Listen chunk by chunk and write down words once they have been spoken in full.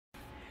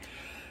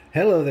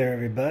Hello there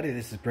everybody,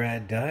 this is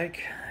Brad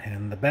Dyke,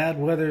 and the bad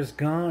weather's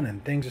gone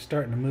and things are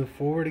starting to move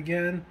forward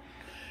again,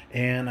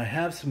 and I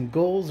have some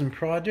goals and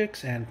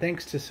projects, and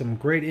thanks to some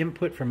great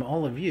input from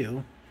all of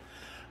you,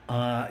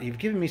 you've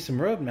given me some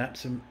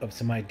roadmaps of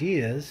some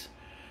ideas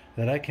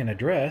that I can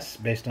address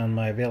based on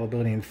my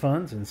availability and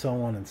funds and so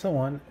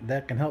on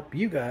that can help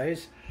you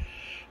guys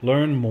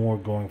learn more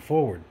going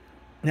forward.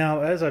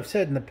 Now, as I've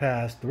said in the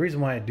past, the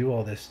reason why I do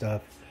all this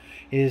stuff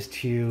is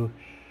to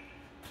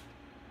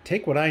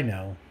take what I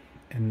know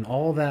and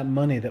all that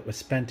money that was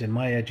spent in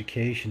my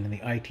education in the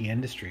IT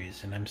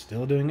industries, and I'm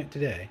still doing it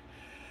today,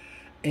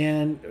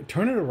 and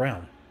turn it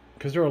around.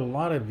 Because there are a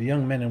lot of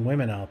young men and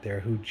women out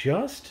there who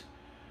just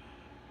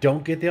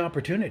don't get the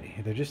opportunity.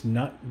 They're just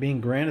not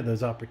being granted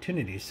those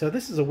opportunities. So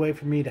this is a way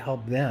for me to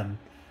help them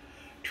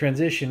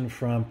transition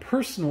from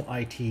personal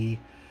IT,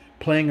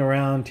 playing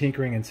around,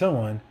 tinkering, and so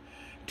on,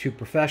 to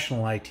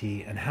professional IT,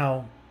 and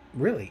how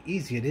really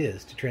easy it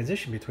is to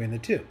transition between the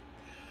two.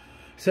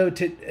 So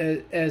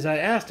as I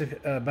asked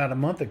about a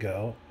month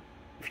ago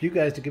for you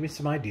guys to give me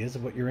some ideas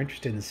of what you're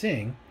interested in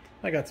seeing,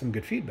 I got some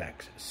good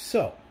feedbacks.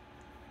 So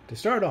to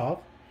start off,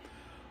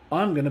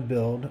 I'm going to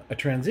build a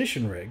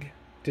transition rig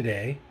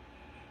today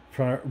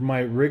for my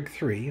rig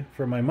 3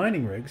 for my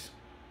mining rigs,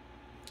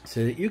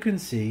 so that you can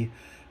see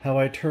how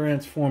I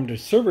transformed a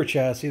server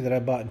chassis that I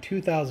bought in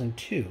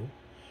 2002.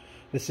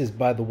 This is,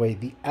 by the way,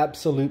 the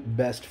absolute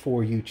best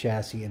 4U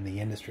chassis in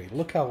the industry.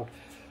 Look how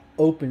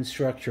open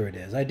structure it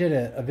is. I did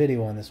a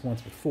video on this once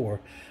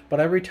before,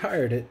 but I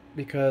retired it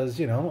because,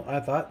 you know, I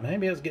thought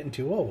maybe I was getting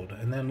too old.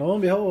 And then lo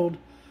and behold,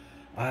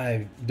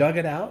 I dug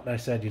it out and I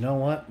said, you know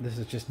what, this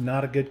is just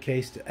not a good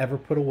case to ever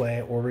put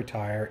away or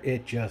retire.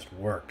 It just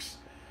works.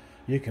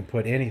 You can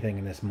put anything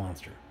in this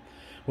monster,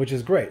 which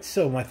is great.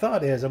 So my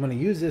thought is I'm going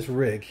to use this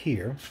rig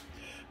here,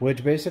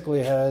 which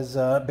basically has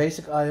a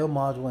basic I/O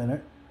module in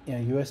it,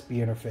 and a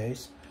USB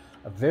interface,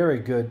 a very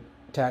good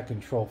TAC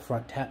control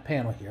front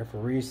panel here for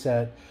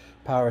reset,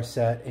 power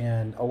set,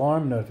 and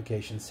alarm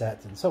notification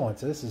sets, and so on.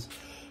 So this has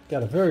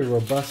got a very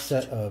robust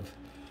set of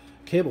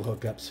cable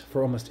hookups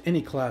for almost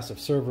any class of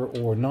server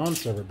or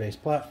non-server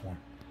based platform.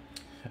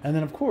 And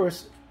then of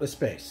course the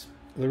space.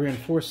 The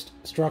reinforced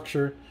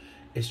structure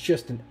is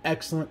just an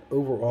excellent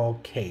overall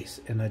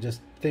case, and I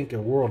just think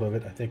a world of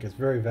it. I think it's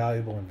very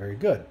valuable and very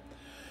good.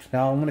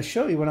 Now I'm going to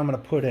show you what I'm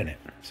going to put in it,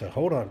 so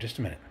hold on just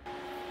a minute.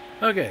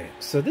 Okay,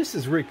 so this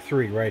is rig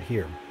 3 right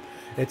here.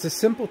 It's a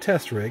simple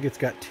test rig. It's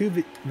got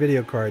 2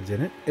 video cards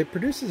in it. It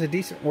produces a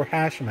decent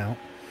hash amount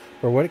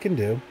for what it can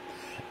do.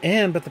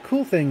 But the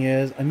cool thing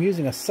is I'm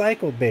using a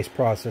cycle-based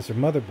processor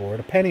motherboard,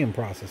 a Pentium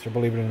processor,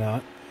 believe it or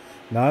not.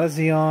 Not a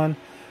Xeon,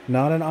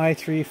 not an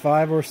i3,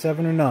 5 or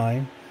 7 or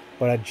 9,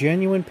 but a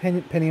genuine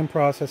Pentium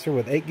processor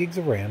with 8 gigs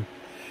of RAM.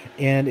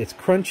 And it's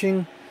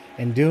crunching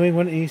and doing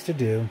what it needs to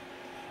do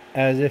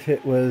as if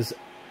it was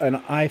an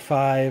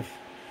i5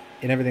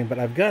 and everything. But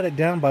I've got it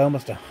down by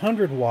almost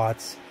 100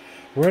 watts.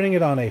 Running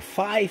it on a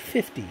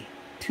 550,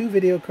 2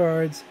 video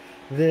cards,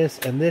 this,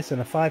 and a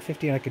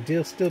 550, and I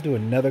could still do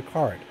another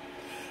card.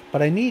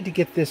 But I need to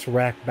get this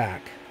rack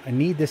back. I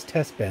need this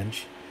test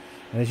bench.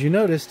 And as you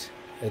noticed,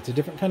 it's a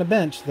different kind of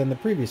bench than the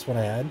previous one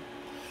I had.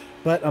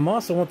 But I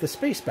also want the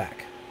space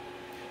back.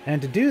 And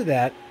to do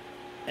that,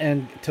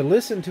 and to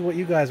listen to what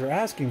you guys are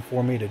asking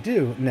for me to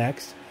do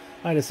next,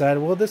 I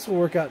decided, well, this will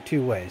work out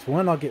 2 ways.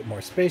 1, I'll get more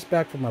space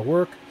back for my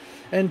work.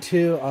 And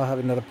 2, I'll have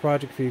another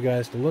project for you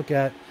guys to look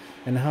at,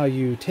 and how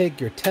you take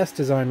your test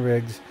design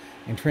rigs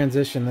and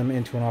transition them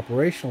into an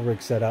operational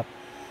rig setup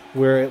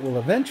where it will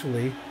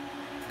eventually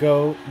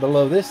go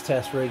below this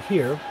test rig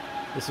here.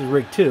 This is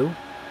rig 2,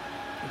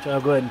 which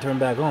I'll go ahead and turn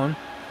back on.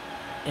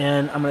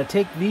 And I'm going to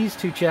take these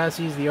 2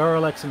 chassis, the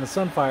RLX and the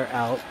Sunfire,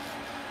 out,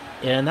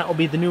 and that will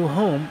be the new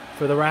home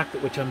for the rack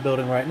which I'm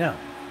building right now.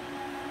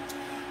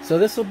 So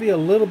this will be a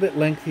little bit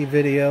lengthy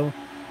video,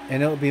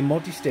 and it will be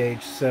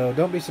multi-stage, so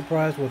don't be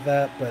surprised with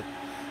that, but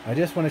I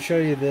just want to show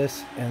you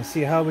this and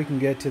see how we can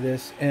get to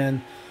this.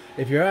 And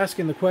if you're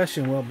asking the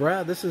question, well,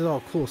 Brad, this is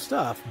all cool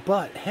stuff,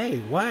 but hey,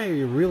 why are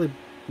you really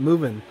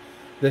moving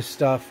this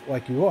stuff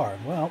like you are?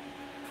 Well,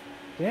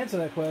 to answer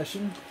that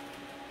question,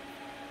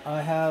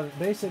 I have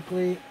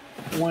basically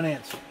one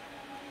answer.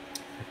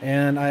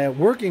 And I am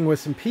working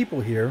with some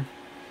people here,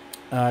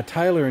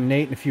 Tyler and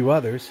Nate and a few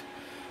others,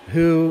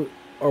 who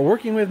are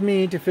working with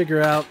me to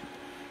figure out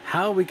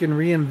how we can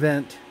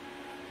reinvent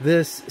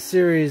this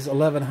Series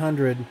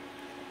 1100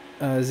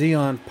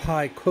 Intl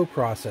Pi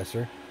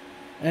Co-processor,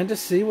 and to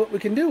see what we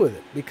can do with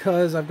it,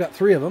 because I've got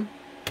 3 of them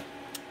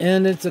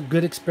and it's a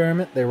good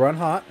experiment. They run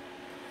hot,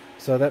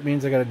 so that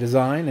means I got to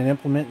design and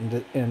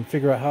implement and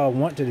figure out how I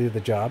want to do the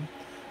job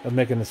of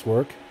making this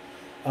work.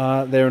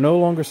 They're no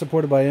longer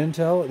supported by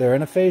Intel. They're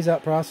in a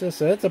phase-out process,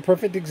 so it's a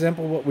perfect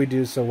example of what we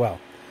do so well.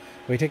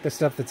 We take the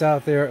stuff that's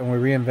out there and we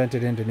reinvent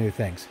it into new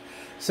things.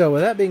 So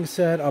with that being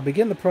said, I'll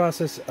begin the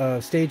process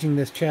of staging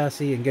this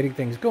chassis and getting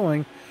things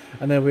going,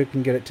 and then we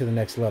can get it to the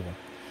next level.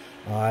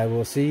 I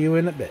will see you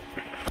in a bit.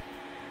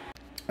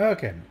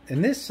 Okay,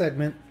 in this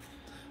segment,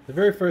 the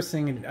very first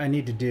thing I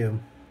need to do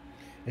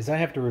is I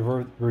have to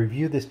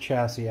review this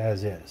chassis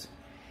as is.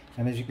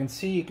 And as you can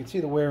see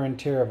the wear and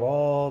tear of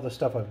all the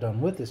stuff I've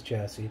done with this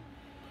chassis,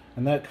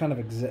 and that kind of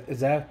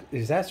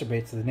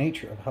exacerbates the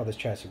nature of how this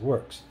chassis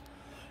works.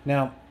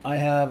 Now, I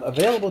have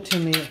available to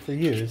me for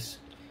use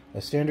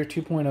a standard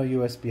 2.0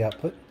 USB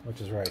output,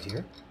 which is right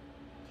here.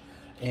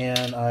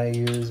 And I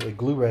use a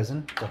glue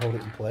resin to hold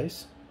it in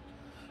place.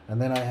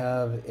 And then I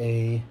have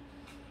a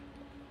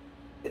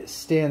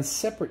stand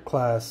separate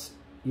class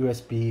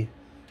USB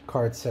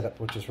card setup,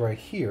 which is right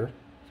here,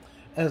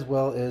 as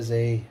well as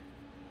a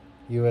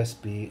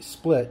USB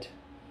split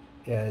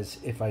as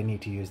if I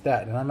need to use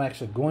that. And I'm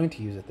actually going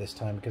to use it this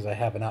time because I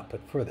have an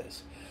output for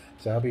this.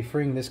 So I'll be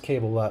freeing this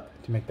cable up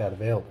to make that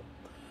available.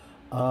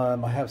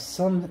 I have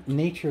some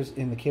natures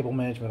in the cable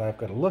management I've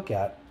got to look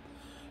at,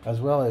 as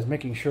well as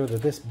making sure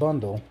that this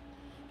bundle,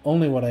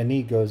 only what I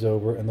need goes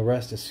over and the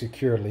rest is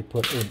securely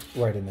put in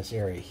right in this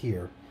area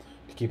here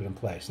to keep it in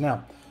place.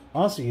 Now,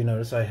 also you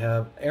notice I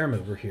have air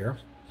mover here,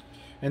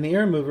 and the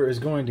air mover is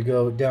going to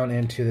go down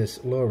into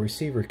this lower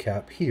receiver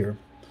cap here.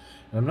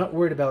 And I'm not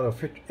worried about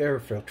air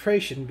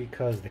filtration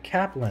because the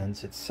cap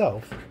lens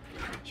itself,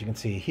 as you can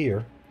see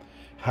here,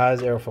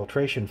 has air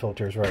filtration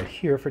filters right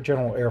here for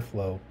general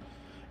airflow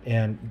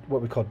and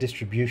what we call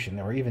distribution,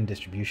 or even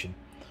distribution.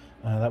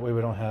 That way we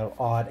don't have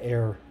odd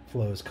air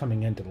flows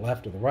coming in to the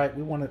left or the right.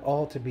 We want it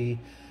all to be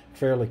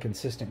fairly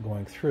consistent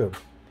going through.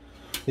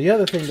 The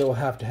other thing that will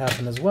have to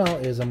happen as well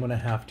is I'm going to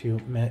have to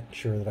make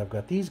sure that I've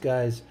got these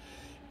guys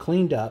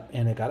cleaned up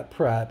and I got it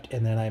prepped,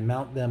 and then I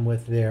mount them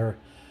with their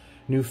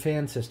new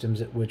fan systems,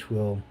 which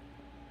will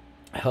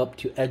help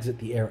to exit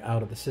the air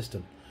out of the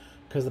system.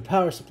 Because the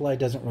power supply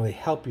doesn't really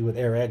help you with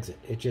air exit.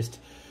 It just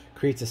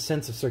creates a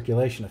sense of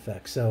circulation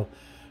effect. So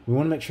we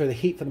want to make sure the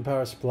heat from the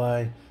power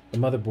supply, the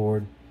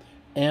motherboard,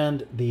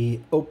 and the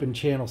open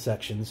channel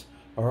sections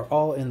are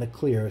all in the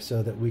clear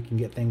so that we can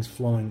get things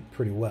flowing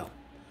pretty well.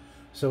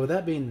 So with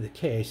that being the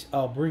case,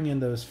 I'll bring in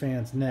those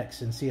fans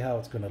next and see how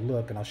it's going to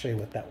look, and I'll show you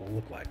what that will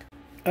look like.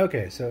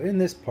 Okay, so in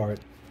this part,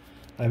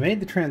 I made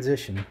the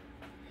transition,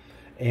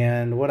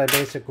 and what I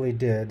basically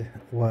did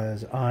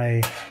was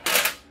I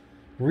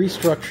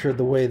restructured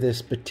the way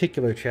this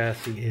particular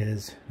chassis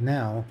is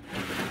now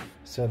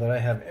so that I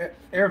have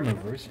air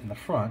movers in the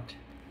front,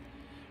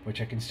 which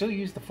I can still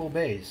use the full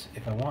bays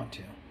if I want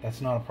to.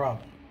 That's not a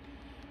problem.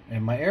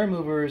 And my air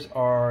movers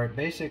are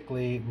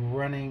basically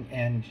running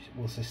and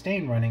will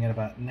sustain running at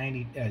about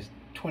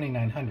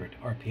 2900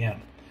 RPM.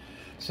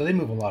 So they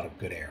move a lot of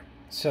good air.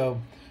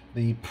 So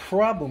the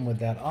problem with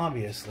that,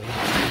 obviously, is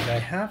I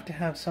have to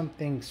have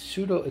something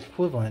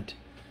pseudo-equivalent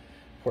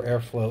for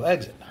airflow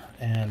exit.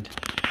 And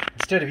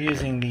instead of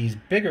using these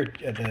bigger,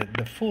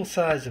 the full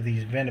size of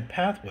these vented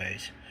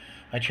pathways,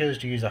 I chose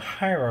to use a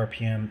higher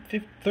RPM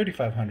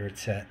 3500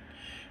 set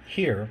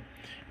here,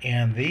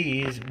 and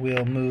these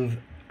will move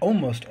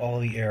almost all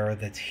the air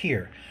that's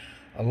here,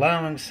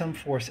 allowing some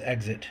force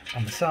exit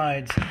on the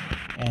sides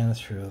and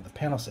through the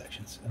panel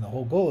sections. And the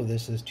whole goal of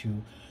this is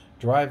to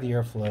drive the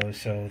airflow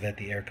so that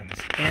the air comes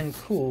in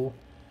cool,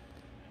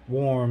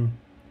 warm,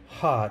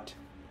 hot,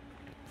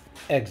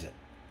 exit.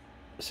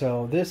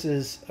 So this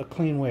is a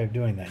clean way of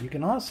doing that. You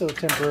can also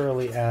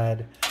temporarily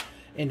add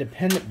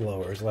independent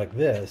blowers like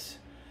this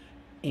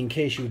in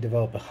case you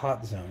develop a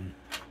hot zone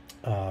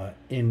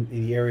in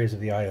the areas of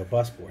the I/O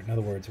bus board. In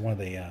other words, one of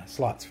the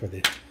slots for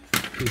the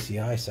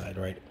PCI side,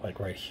 like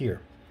right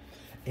here.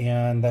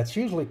 And that's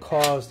usually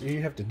caused,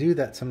 you have to do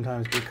that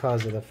sometimes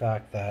because of the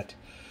fact that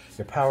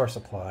your power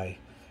supply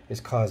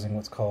is causing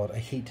what's called a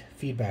heat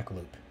feedback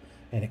loop,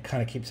 and it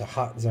kind of keeps a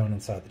hot zone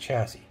inside the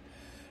chassis.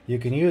 You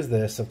can use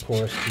this, of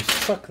course, to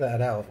suck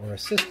that out or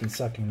assist in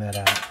sucking that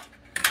out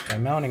by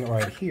mounting it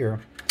right here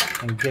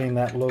and getting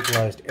that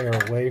localized air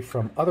away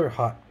from other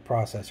hot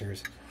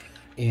processors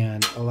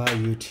and allow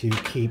you to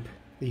keep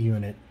the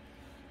unit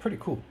pretty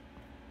cool.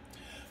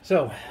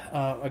 So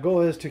our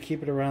goal is to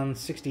keep it around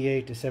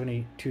 68 to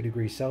 72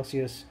 degrees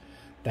Celsius.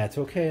 That's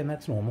okay and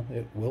that's normal.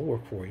 It will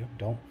work for you.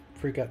 Don't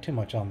freak out too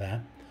much on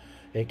that.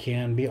 It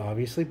can be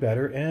obviously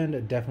better, and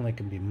it definitely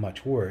can be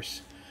much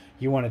worse.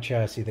 You want a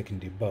chassis that can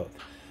do both.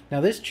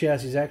 Now this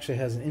chassis actually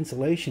has an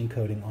insulation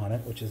coating on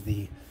it, which is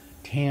the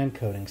tan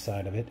coating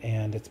side of it,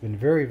 and it's been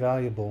very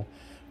valuable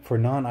for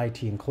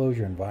non-IT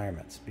enclosure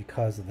environments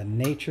because of the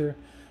nature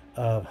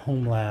of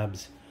home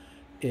labs.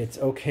 It's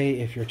okay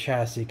if your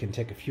chassis can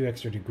take a few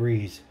extra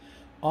degrees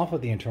off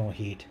of the internal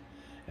heat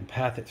and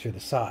path it through the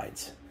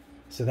sides.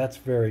 So that's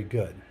very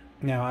good.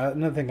 Now,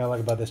 another thing I like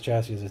about this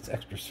chassis is it's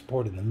extra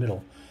support in the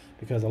middle,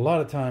 because a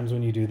lot of times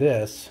when you do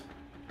this,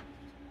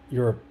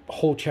 your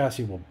whole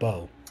chassis will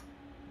bow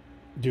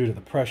due to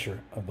the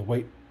pressure of the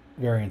weight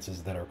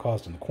variances that are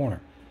caused in the corner,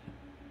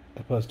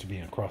 as opposed to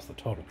being across the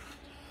total.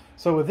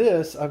 So with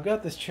this, I've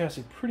got this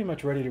chassis pretty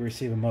much ready to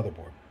receive a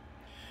motherboard.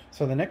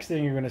 So the next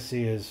thing you're going to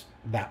see is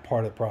that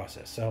part of the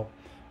process. So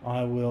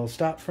I will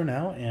stop for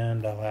now,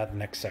 and I'll add the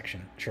next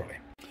section shortly.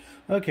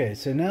 Okay,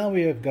 so now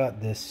we have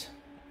got this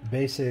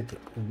basic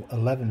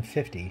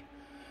 1150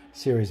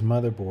 series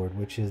motherboard,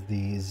 which is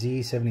the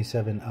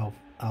Z77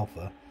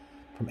 Alpha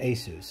from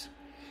ASUS.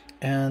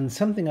 And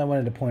something I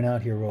wanted to point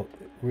out here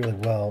really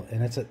well,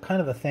 and it's a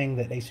kind of a thing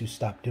that ASUS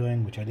stopped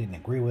doing, which I didn't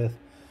agree with,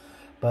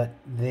 but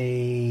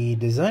the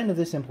design of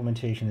this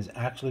implementation is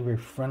actually very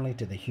friendly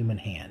to the human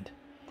hand.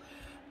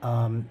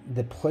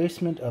 The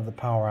placement of the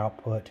power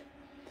output,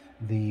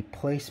 the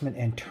placement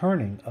and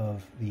turning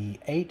of the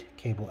 8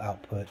 cable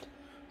output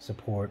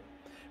support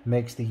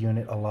makes the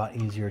unit a lot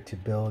easier to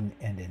build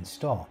and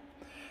install.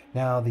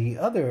 Now, the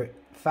other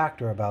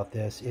factor about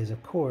this is,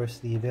 of course,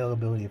 the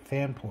availability of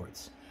fan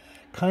ports.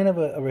 Kind of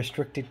a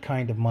restricted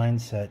kind of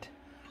mindset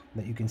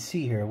that you can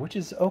see here, which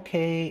is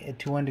okay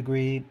to one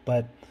degree,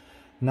 but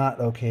not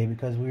okay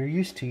because we're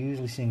used to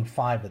usually seeing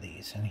 5 of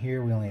these, and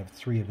here we only have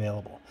 3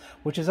 available,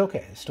 which is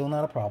okay. It's still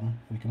not a problem.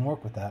 We can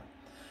work with that.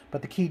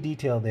 But the key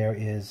detail there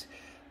is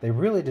they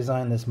really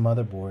designed this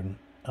motherboard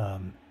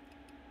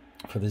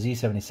for the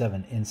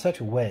Z77 in such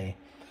a way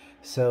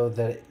so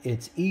that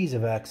its ease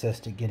of access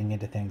to getting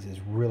into things is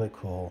really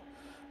cool.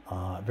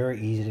 Very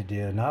easy to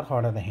do, not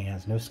hard on the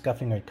hands, no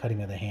scuffing or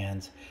cutting of the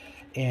hands,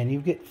 and you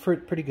get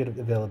pretty good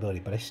availability.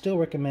 But I still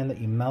recommend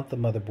that you mount the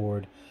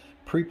motherboard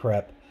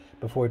pre-prep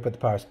before we put the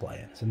power supply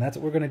in. So that's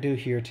what we're going to do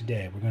here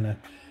today. We're going to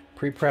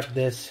pre-prep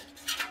this,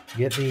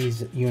 get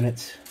these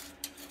units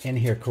in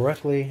here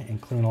correctly,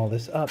 and clean all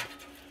this up.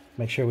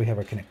 Make sure we have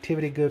our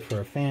connectivity good for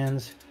our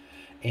fans,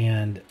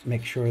 and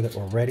make sure that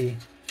we're ready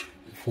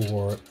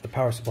for the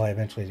power supply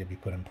eventually to be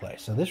put in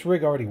place. So this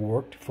rig already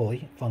worked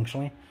fully,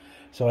 functionally,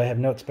 so I have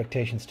no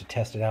expectations to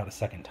test it out a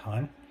second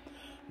time.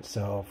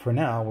 So for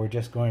now, we're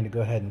just going to go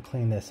ahead and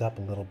clean this up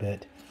a little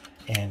bit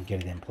and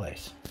get it in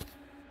place.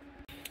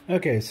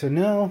 Okay, so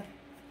now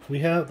we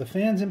have the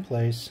fans in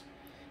place.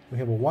 We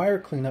have a wire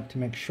cleanup to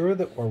make sure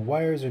that our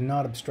wires are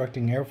not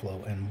obstructing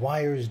airflow, and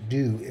wires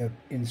do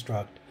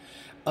obstruct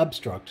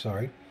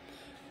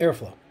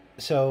airflow.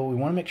 So we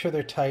want to make sure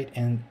they're tight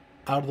and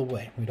out of the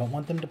way. We don't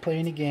want them to play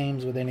any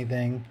games with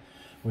anything,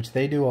 which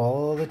they do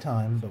all the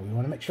time, but we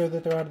want to make sure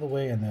that they're out of the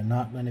way and they're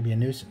not going to be a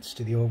nuisance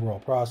to the overall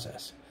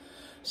process.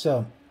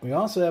 So we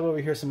also have over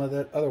here some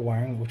other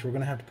wiring which we're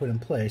going to have to put in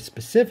place.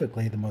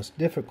 Specifically, the most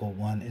difficult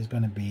one is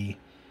going to be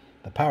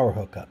the power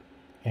hookup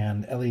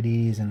and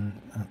LEDs and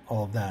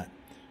all of that,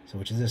 so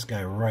which is this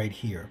guy right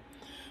here.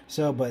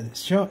 So by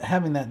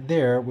having that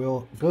there,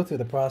 we'll go through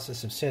the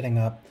process of setting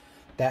up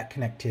that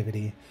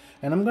connectivity,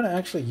 and I'm going to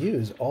actually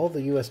use all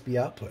the USB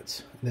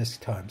outputs this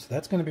time, so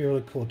that's going to be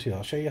really cool too.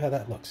 I'll show you how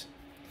that looks.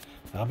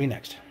 That'll be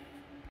next.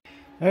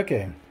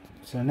 Okay,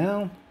 so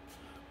now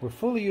we're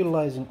fully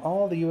utilizing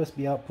all the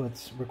USB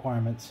outputs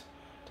requirements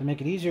to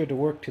make it easier to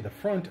work to the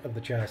front of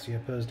the chassis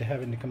opposed to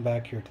having to come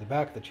back here to the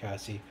back of the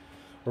chassis,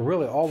 where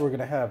really all we're going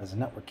to have is a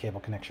network cable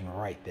connection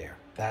right there.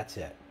 That's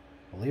it.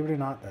 Believe it or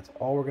not, that's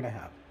all we're going to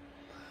have.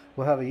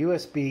 We'll have a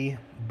USB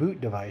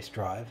boot device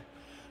drive,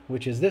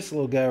 which is this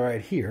little guy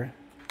right here,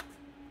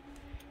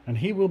 and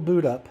he will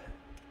boot up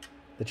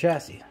the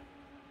chassis.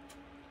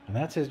 And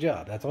that's his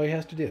job. That's all he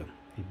has to do.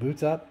 He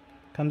boots up,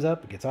 comes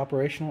up, gets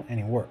operational, and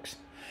he works.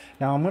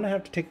 Now I'm going to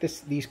have to take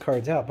these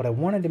cards out, but I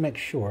wanted to make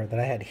sure that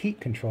I had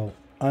heat control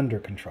under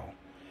control.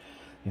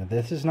 You know,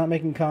 this is not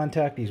making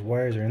contact. These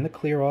wires are in the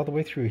clear all the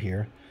way through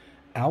here,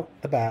 out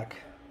the back,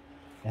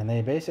 and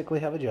they basically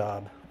have a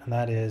job, and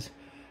that is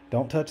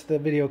don't touch the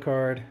video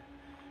card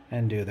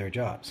and do their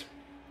jobs.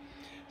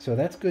 So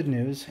that's good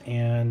news,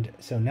 and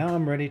so now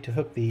I'm ready to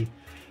hook the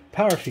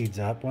power feeds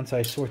up once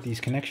I sort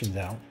these connections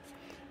out,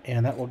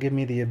 and that will give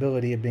me the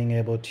ability of being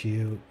able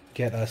to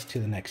get us to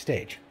the next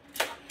stage.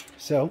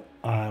 So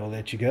I will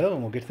let you go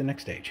and we'll get to the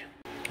next stage.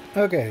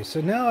 Okay,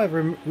 so now I've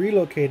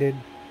relocated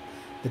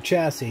the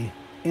chassis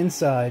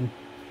inside.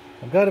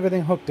 I've got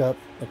everything hooked up.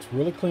 Looks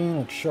really clean,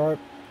 looks sharp,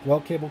 well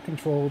cable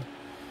controlled.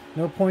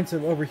 No points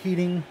of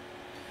overheating.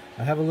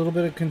 I have a little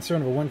bit of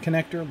concern over one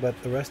connector,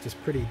 but the rest is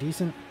pretty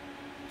decent.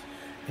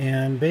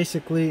 And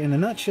basically, in a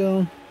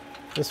nutshell,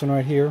 this one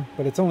right here,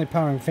 but it's only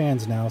powering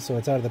fans now, so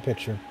it's out of the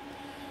picture.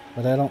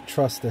 But I don't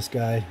trust this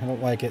guy. I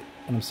don't like it.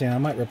 And I'm saying I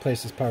might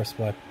replace this power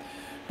supply.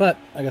 But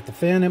I got the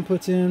fan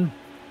inputs in.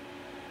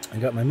 I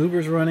got my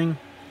movers running.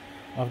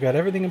 I've got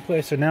everything in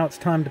place. So now it's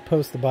time to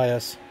post the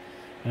BIOS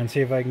and see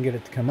if I can get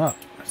it to come up.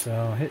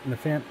 So hitting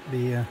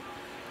the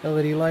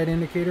LED light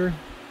indicator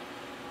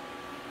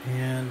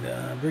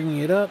and bringing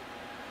it up.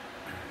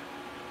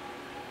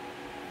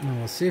 And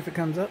we'll see if it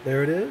comes up.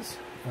 There it is.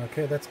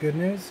 Okay, that's good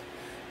news.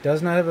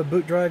 Does not have a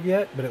boot drive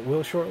yet, but it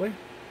will shortly.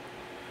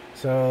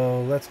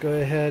 So let's go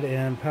ahead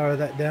and power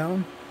that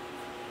down.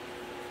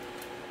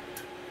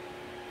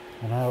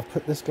 And I'll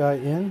put this guy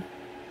in.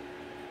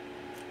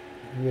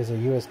 He has a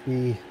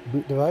USB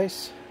boot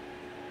device.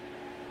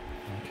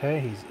 Okay,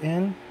 he's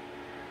in.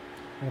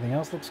 Everything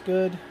else looks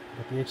good.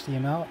 Got the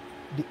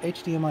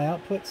HDMI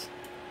outputs.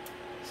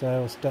 So I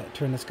will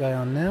turn this guy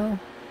on now.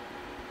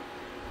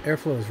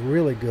 Airflow is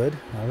really good.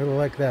 I really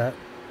like that.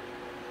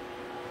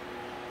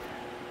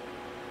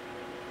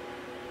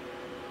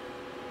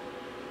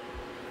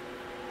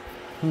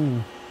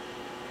 Don't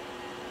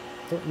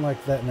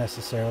like that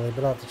necessarily,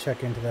 but I'll have to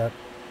check into that.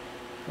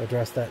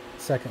 Address that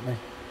secondly.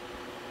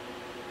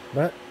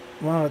 But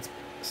while it's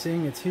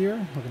seeing it's here,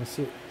 we're going to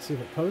see if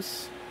it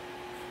posts.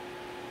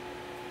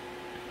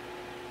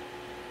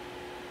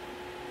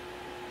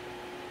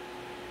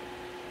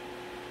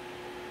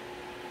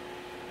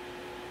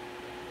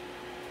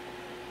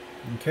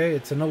 Okay,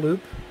 it's in a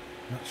loop.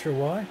 Not sure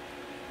why.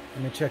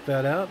 Let me check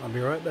that out. I'll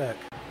be right back.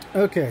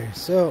 Okay,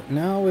 so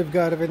now we've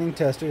got everything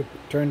tested.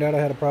 It turned out I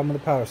had a problem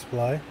with the power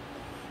supply,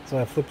 so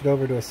I flipped it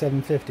over to a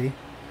 750.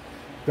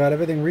 Got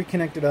everything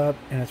reconnected up,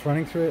 and it's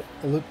running through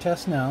a loop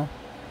test now.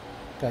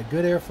 Got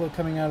good airflow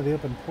coming out of the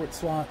open port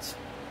slots.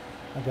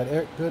 I've got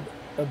good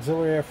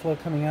auxiliary airflow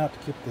coming out to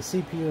keep the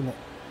CPU and the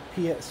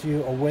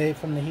PSU away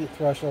from the heat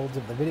thresholds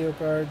of the video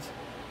cards.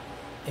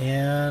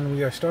 And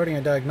we are starting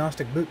a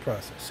diagnostic boot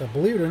process. So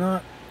believe it or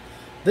not,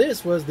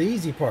 this was the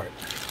easy part.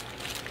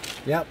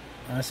 Yep,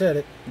 I said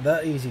it,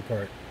 the easy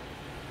part.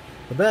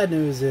 The bad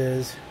news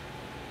is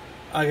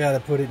I gotta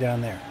put it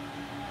down there.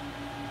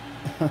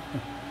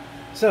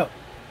 So,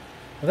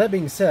 with that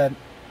being said,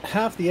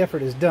 half the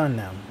effort is done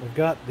now. We've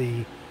got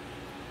the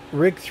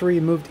Rig 3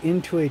 moved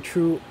into a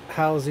true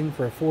housing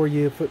for a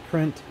 4U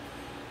footprint.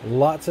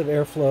 Lots of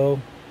airflow,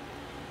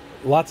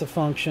 lots of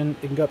function.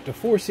 It can go up to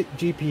 4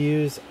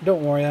 GPUs.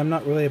 Don't worry, I'm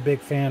not really a big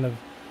fan of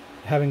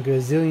having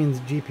gazillions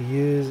of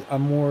GPUs.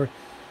 I'm more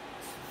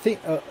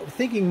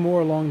thinking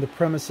more along the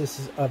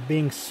premises of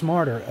being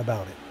smarter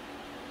about it.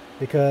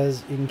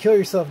 Because you can kill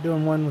yourself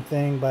doing one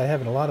thing by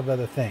having a lot of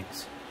other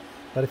things.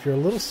 But if you're a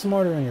little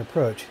smarter in your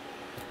approach,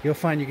 you'll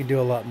find you can do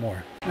a lot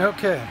more.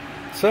 Okay,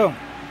 so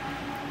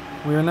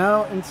we are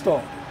now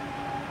installed.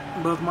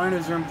 Both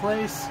miners are in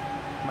place.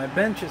 My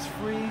bench is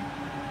free.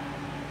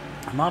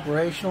 I'm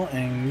operational,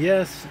 and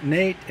yes,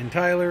 Nate and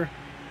Tyler,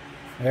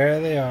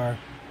 there they are,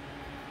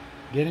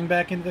 getting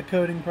back into the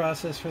coding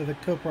process for the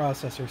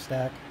coprocessor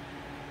stack.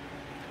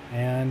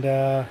 And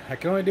I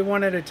can only do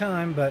one at a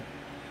time, but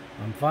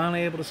I'm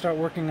finally able to start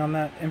working on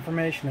that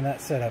information and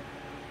that setup.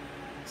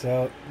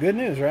 So, good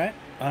news, right?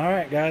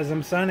 Alright guys,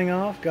 I'm signing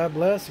off. God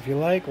bless. If you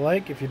like.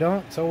 If you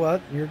don't, so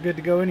what? You're good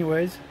to go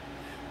anyways.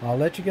 I'll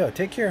let you go.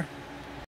 Take care.